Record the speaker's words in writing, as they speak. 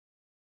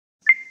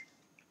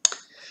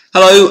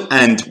Hello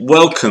and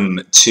welcome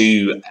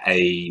to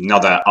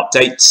another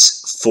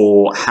update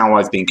for how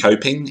I've been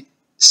coping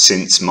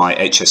since my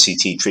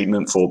HSCT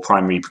treatment for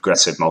primary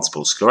progressive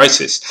multiple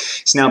sclerosis.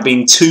 It's now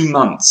been 2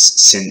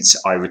 months since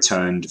I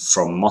returned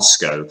from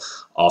Moscow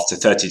after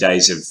 30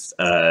 days of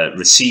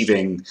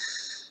receiving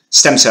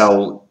stem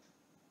cell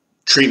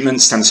treatment,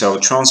 stem cell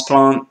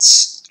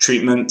transplants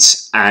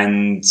treatment,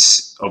 and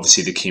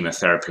obviously the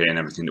chemotherapy and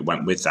everything that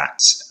went with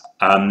that.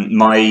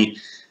 My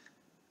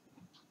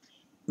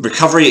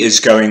recovery is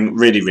going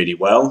really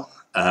well.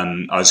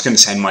 I was going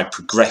to say my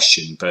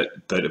progression,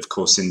 but of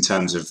course in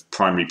terms of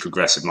primary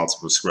progressive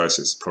multiple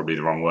sclerosis, probably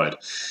the wrong word.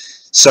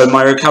 So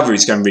my recovery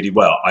is going really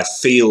well. I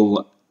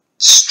feel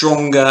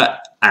stronger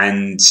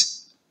and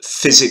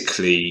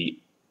physically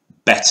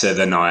better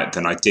than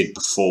I did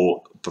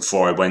before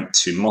I went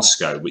to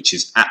Moscow, which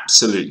is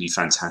absolutely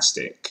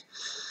fantastic.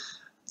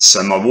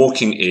 So my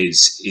walking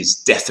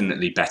is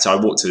definitely better. I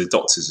walked to the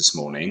doctors this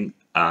morning,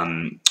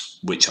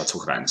 which I'll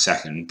talk about in a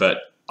second, but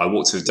I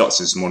walked to the doctors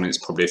this morning.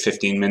 It's probably a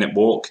 15-minute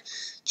walk,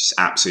 just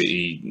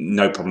absolutely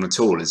no problem at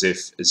all, as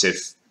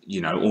if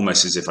you know,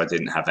 almost as if I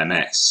didn't have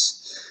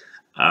MS.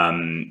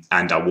 And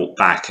I walked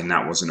back, and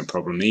that wasn't a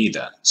problem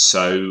either.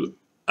 So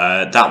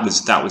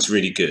that was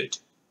really good.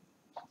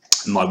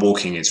 My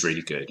walking is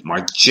really good.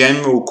 My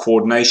general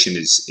coordination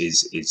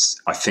is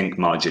I think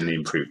marginally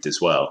improved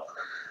as well.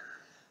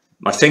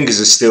 My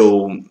fingers are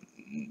still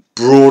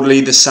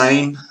broadly the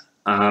same,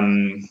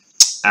 and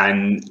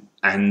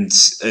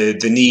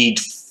the need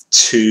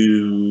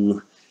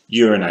to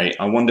urinate,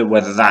 I wonder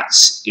whether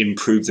that's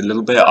improved a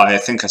little bit. I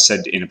think I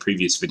said in a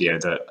previous video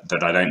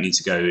that I don't need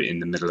to go in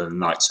the middle of the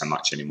night so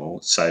much anymore,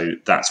 so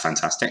that's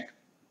fantastic.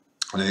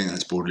 I think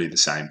that's broadly the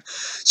same.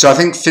 So I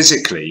think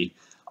physically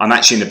I'm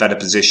actually in a better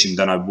position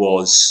than I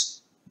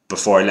was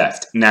before I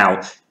left. Now,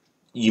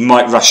 you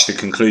might rush to the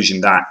conclusion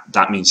that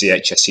that means the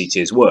HSCT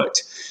has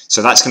worked.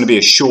 So that's going to be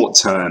a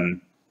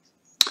short-term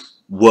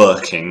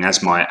working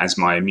as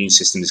my immune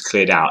system is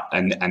cleared out,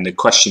 and the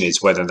question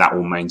is whether that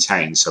will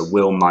maintain. So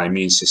will my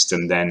immune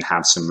system then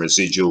have some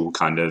residual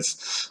kind of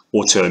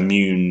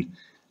autoimmune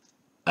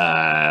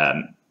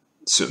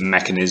sort of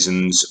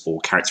mechanisms or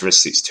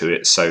characteristics to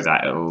it, so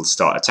that it'll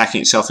start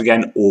attacking itself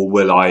again, or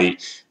will I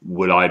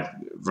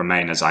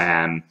remain as I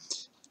am,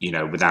 you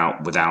know,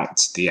 without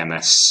the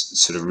MS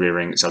sort of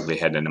rearing its ugly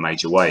head in a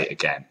major way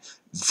again?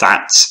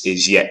 That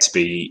is yet to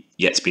be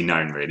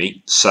known,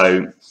 really.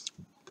 So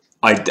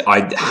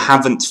I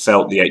haven't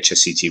felt the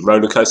HSCT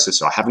roller coaster,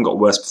 so I haven't got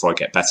worse before I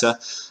get better.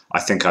 I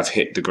think I've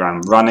hit the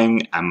ground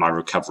running, and my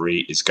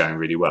recovery is going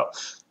really well.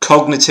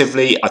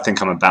 Cognitively, I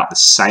think I'm about the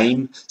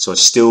same. So I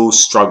still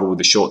struggle with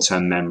the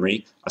short-term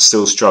memory. I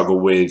still struggle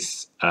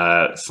with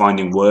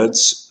finding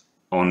words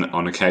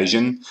on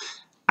occasion,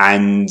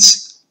 and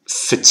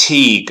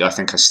fatigue I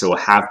think I still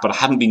have, but I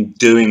haven't been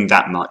doing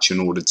that much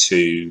in order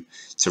to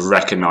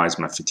recognize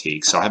my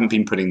fatigue. So I haven't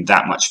been putting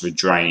that much of a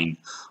drain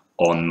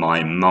on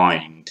my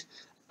mind.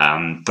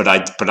 But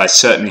I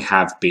certainly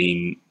have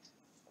been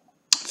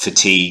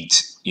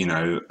fatigued, you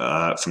know,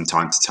 from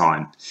time to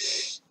time.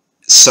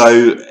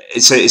 So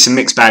it's a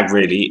mixed bag,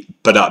 really.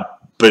 But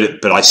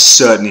I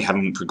certainly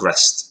haven't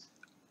progressed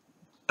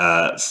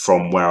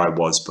from where I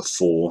was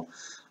before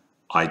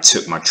I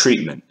took my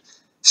treatment.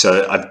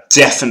 So I've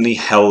definitely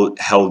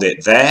held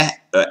it there,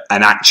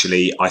 and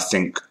actually I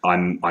think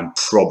I'm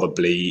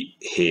probably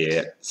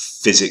here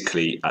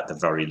physically at the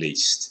very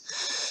least.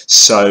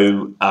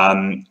 So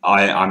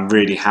I'm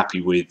really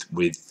happy with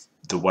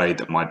the way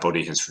that my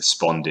body has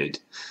responded.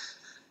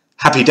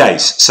 Happy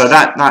days. So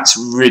that's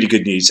really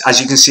good news. As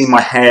you can see,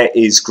 my hair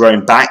is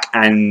growing back,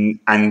 and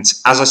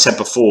as I said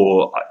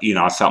before, you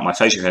know, I felt my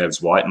facial hair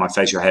was white. My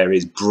facial hair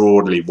is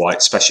broadly white,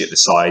 especially at the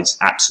sides,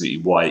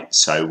 absolutely white.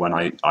 So when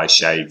I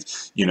shave,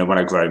 you know, when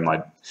I grow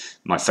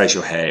my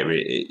facial hair,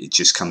 it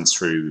just comes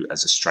through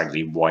as a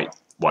straggly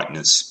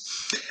whiteness.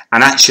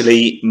 And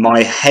actually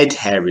my head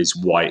hair is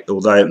white,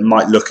 although it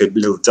might look a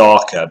little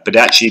darker, but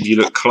actually if you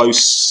look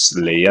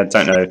closely, I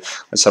don't know,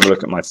 let's have a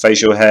look at my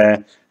facial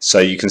hair. So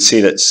you can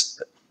see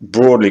that's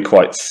broadly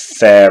quite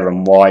fair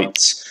and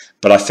white,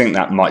 but I think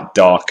that might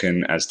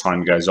darken as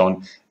time goes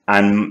on.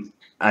 And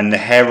the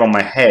hair on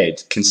my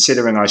head,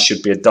 considering I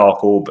should be a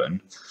dark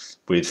auburn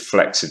with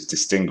flecks of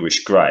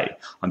distinguished grey,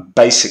 I'm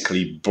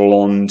basically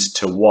blonde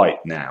to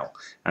white now,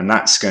 and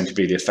that's going to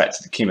be the effect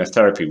of the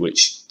chemotherapy,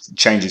 which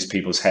changes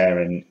people's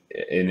hair in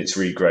its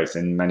regrowth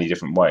in many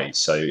different ways.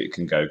 So it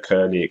can go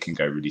curly, it can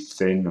go really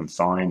thin and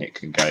fine, it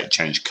can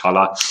change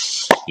colour.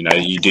 You know,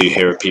 you do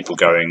hear of people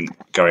going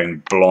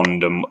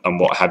blonde and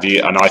what have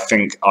you, and I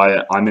think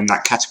I'm in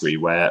that category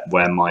where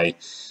my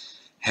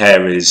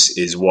hair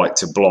is white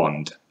to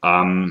blonde.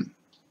 But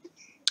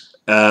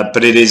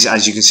it is,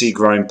 as you can see,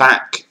 growing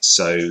back.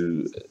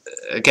 So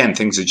again,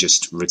 things are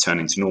just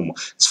returning to normal.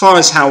 As far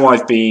as how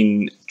I've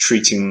been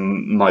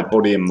treating my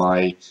body and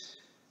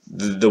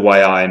the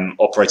way I'm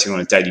operating on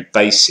a daily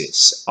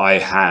basis, I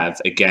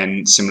have,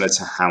 again, similar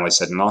to how I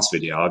said in the last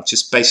video, I've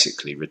just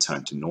basically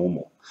returned to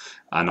normal.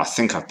 And I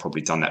think I've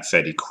probably done that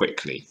fairly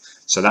quickly.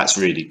 So that's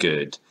really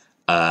good.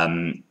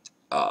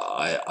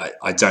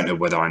 I don't know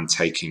whether I'm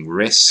taking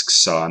risks.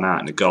 So I'm out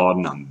in the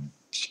garden, I'm,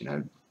 you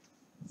know,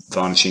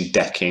 varnishing,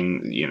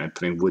 decking, you know,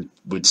 putting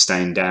wood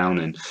stain down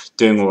and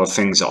doing all the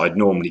things that I'd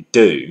normally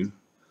do.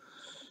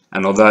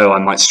 And although I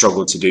might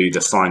struggle to do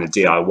the finer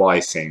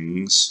DIY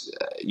things,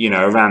 you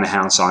know, around the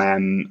house I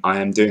am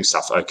doing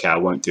stuff. Okay, I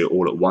won't do it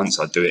all at once.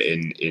 I'll do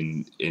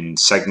it in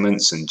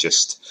segments and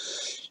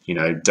just, you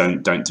know,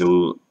 don't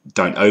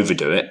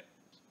overdo it.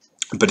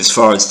 But as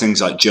far as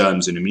things like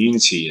germs and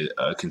immunity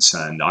are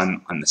concerned,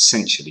 I'm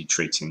essentially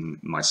treating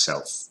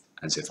myself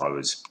as if I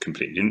was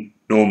completely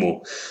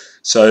normal.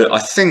 So I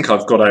think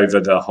I've got over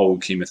the whole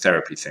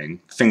chemotherapy thing.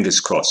 Fingers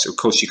crossed. Of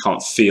course, you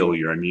can't feel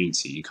your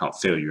immunity. You can't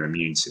feel your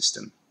immune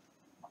system.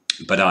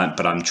 But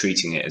I'm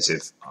treating it as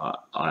if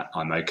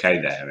I'm okay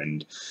there.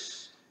 And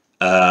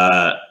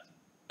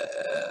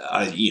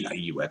you know,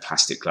 you wear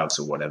plastic gloves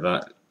or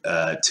whatever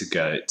to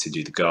go to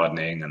do the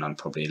gardening, and I'm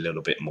probably a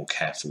little bit more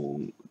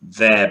careful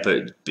there.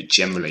 But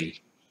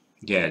generally,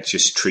 yeah,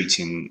 just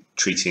treating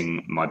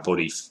my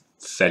body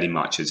fairly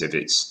much as if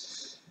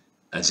it's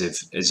as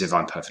if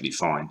I'm perfectly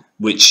fine,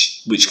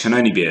 which can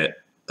only be a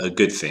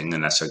good thing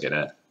unless I get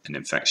an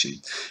infection.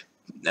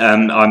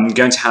 I'm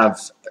going to have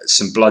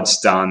some bloods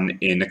done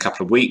in a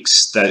couple of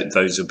weeks.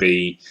 Those will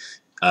be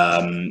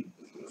to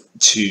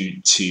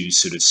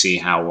sort of see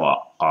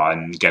how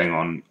I'm getting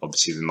on,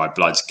 obviously, with my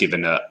bloods,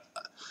 given a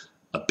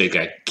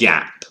bigger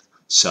gap.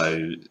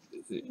 So,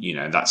 you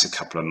know, that's a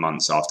couple of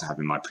months after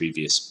having my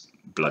previous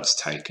bloods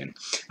taken.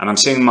 And I'm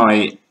seeing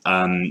my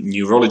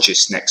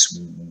neurologist next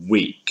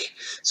week.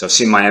 So I've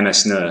seen my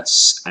MS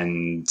nurse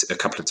and a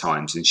couple of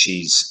times, and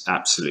she's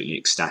absolutely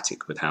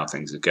ecstatic with how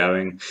things are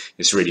going.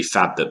 It's really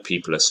fab that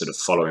people are sort of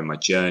following my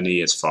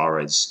journey as far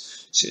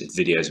as sort of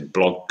videos and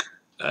blog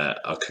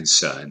are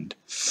concerned.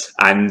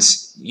 And,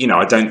 you know,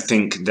 I don't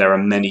think there are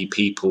many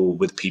people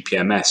with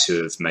PPMS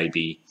who have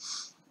maybe,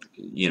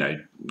 you know,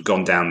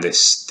 gone down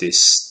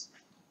this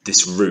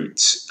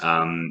route.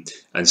 And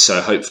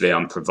so hopefully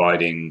I'm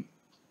providing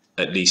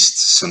at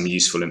least some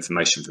useful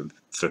information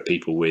for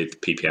people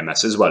with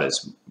PPMS, as well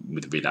as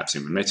with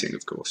relapsing remitting,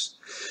 of course.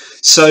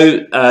 So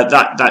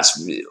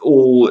that's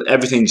all.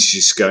 Everything's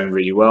just going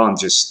really well. I'm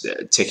just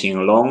ticking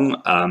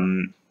along.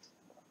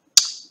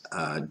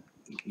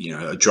 You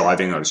know, I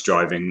was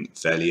driving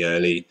fairly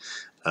early.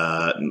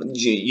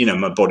 You know,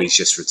 my body's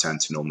just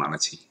returned to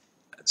normality.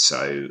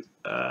 So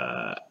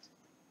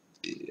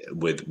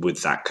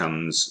with that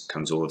comes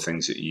all the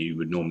things that you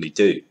would normally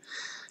do.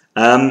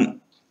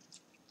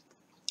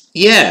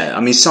 Yeah,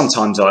 I mean,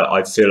 sometimes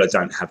I feel I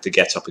don't have to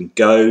get up and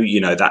go.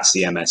 You know, that's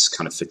the MS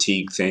kind of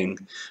fatigue thing,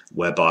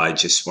 whereby I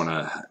just want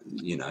to,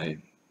 you know,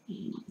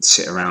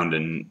 sit around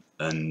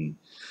and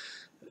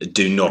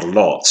do not a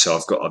lot. So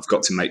I've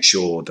got to make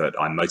sure that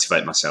I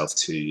motivate myself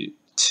to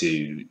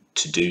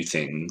do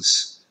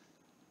things,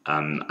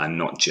 and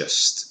not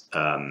just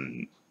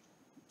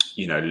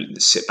you know,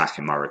 sit back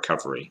in my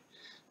recovery.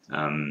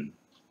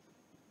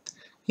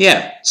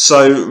 Yeah,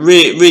 so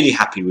really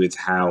happy with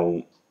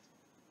how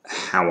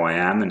I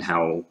am and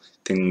how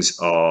things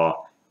are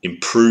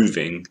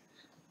improving,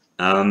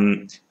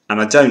 and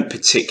I don't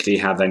particularly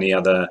have any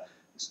other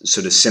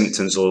sort of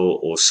symptoms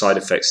or side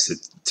effects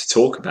to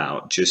talk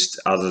about, just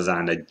other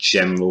than a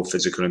general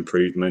physical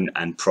improvement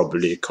and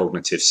probably a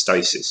cognitive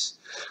stasis,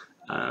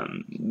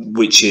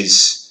 which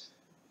is,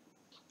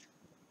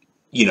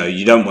 you know,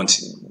 you don't want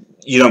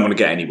to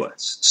get any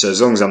worse. So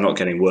as long as I'm not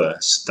getting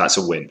worse, that's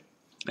a win.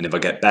 And if I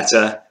get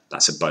better,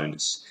 that's a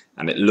bonus.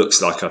 And it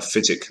looks like I've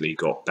physically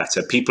got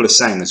better. People are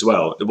saying as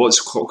well, it was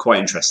quite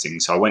interesting.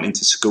 So I went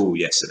into school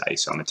yesterday,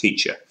 so I'm a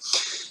teacher,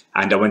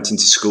 and I went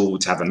into school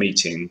to have a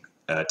meeting,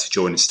 to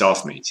join a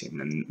staff meeting,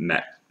 and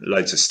met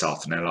loads of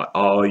staff, and they're like,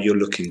 oh, you're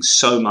looking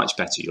so much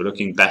better. You're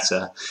looking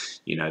better,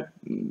 you know,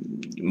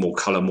 more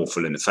colour, more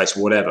full in the face,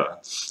 whatever.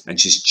 And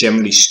just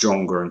generally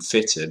stronger and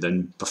fitter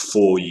than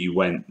before you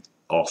went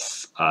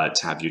off to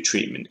have your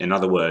treatment. In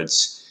other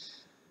words,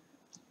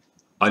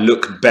 I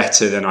look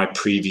better than I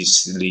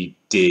previously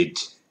did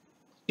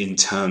in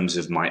terms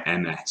of my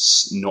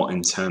MS, not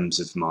in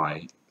terms of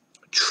my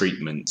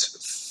treatment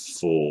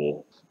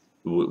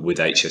with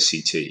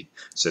HSCT.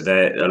 So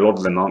a lot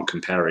of them aren't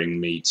comparing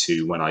me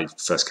to when I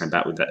first came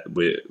back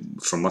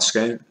from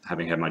Moscow,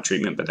 having had my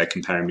treatment, but they're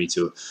comparing me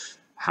to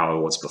how I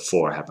was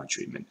before I had my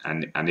treatment.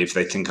 And if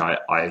they think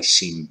I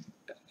seem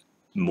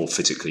more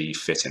physically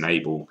fit and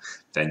able,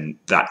 then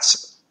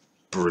that's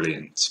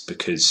brilliant,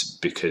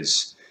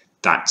 because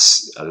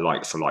that's a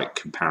like-for-like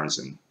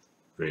comparison,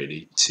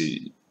 really,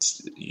 to,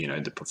 you know,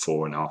 the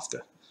before and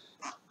after.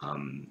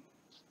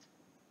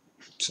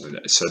 So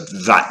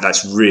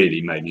that's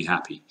really made me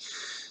happy.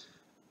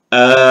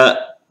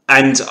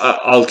 And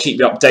I'll keep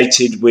you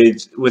updated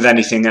with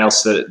anything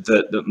else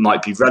that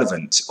might be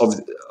relevant.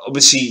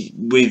 Obviously,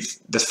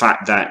 with the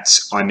fact that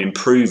I'm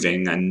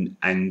improving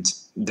and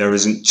there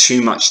isn't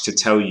too much to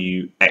tell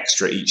you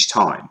extra each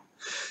time.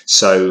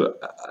 So,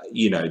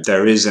 you know,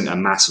 there isn't a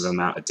massive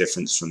amount of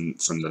difference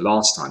from the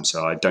last time.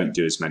 So I don't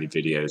do as many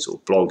videos or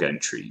blog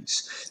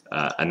entries,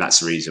 and that's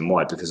the reason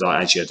why. Because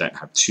I don't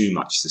have too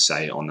much to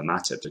say on the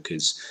matter,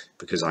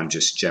 because I'm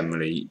just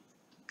generally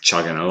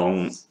chugging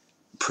along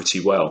pretty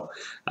well.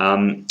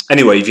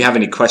 Anyway, if you have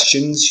any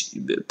questions,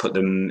 put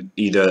them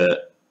either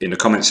in the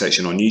comment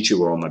section on YouTube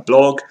or on my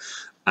blog,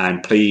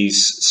 and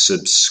please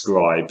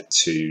subscribe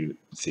to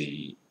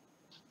the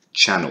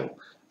channel.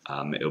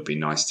 It'll be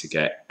nice to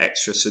get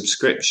extra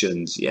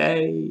subscriptions.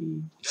 Yay!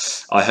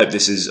 I hope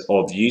this is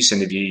of use,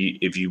 and if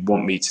you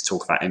want me to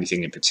talk about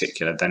anything in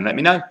particular, then let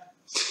me know.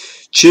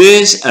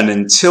 Cheers, and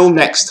until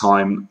next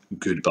time,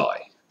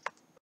 goodbye.